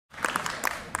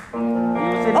Oh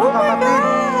my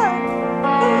God!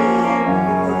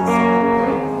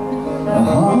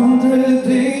 100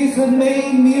 days have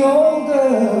made me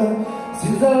older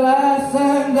since the last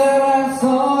time that I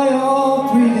saw your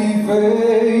pretty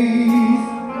face.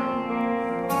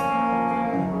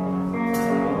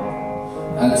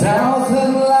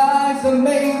 1,000 lives have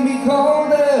made me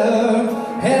colder,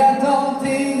 and I don't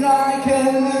think I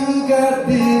can look at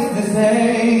this the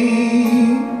same.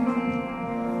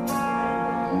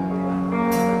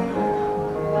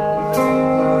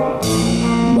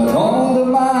 But all the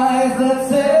miles that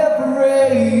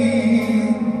separate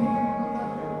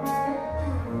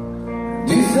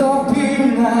disappear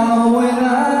now when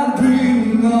I'm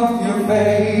dreaming of your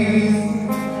face.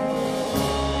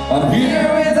 I'm here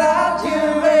without you,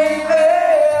 baby.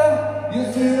 You're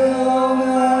still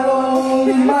not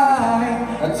only mine.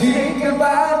 I think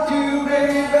about you,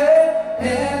 baby,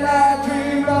 and I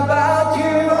dream about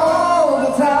you all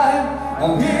the time.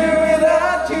 I'm here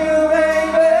without you,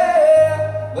 baby,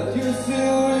 but you're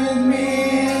still with me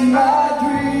in my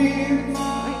dreams.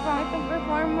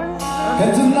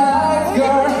 And tonight,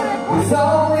 girl, it's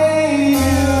only you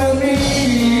and me.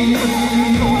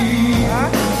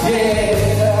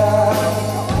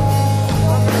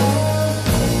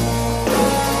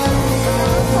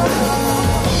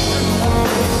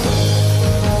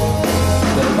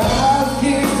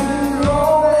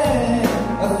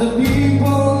 The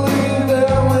people leave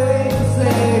their way to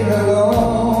say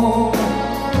hello.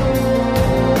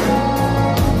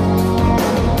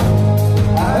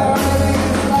 I heard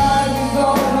this life is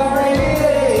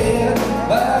overrated,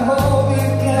 but I hope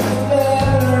it gets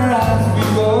better as we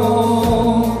go.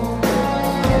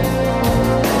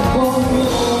 Oh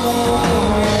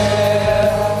yeah,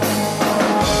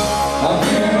 I'm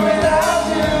here without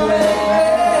you, baby,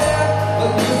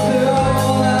 but you're still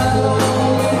not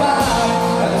only mine.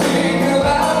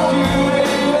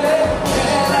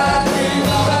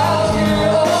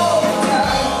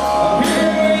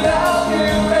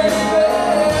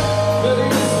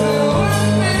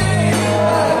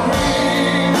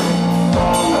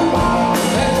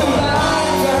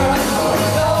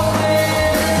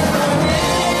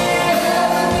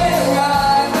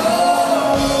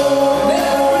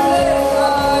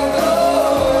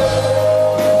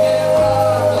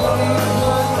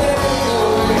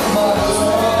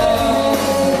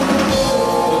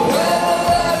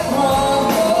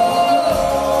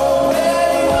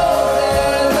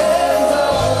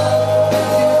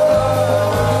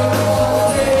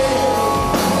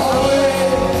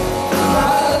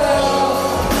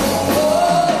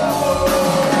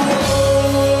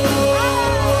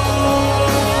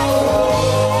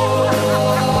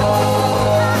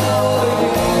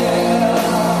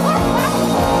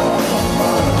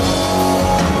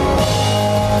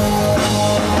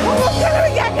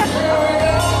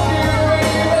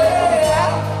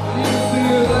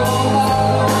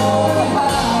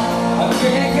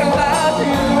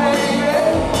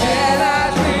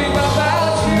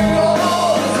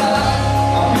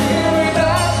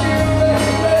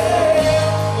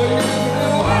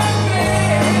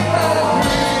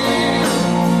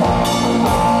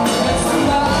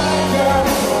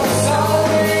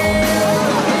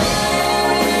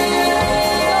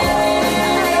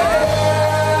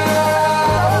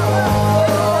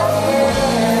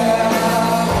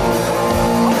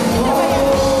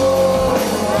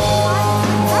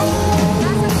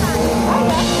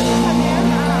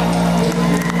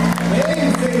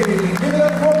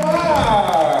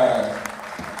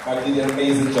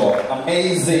 Amazing job.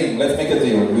 Amazing. Let's make a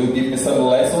deal. You'll give me some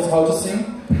lessons how to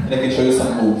sing, and I can show you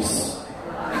some moves.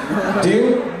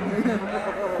 Deal?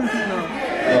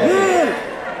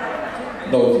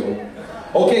 No deal.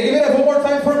 Okay, give it up one more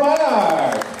time for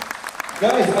Mark.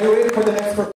 Guys, are you ready for the next performance?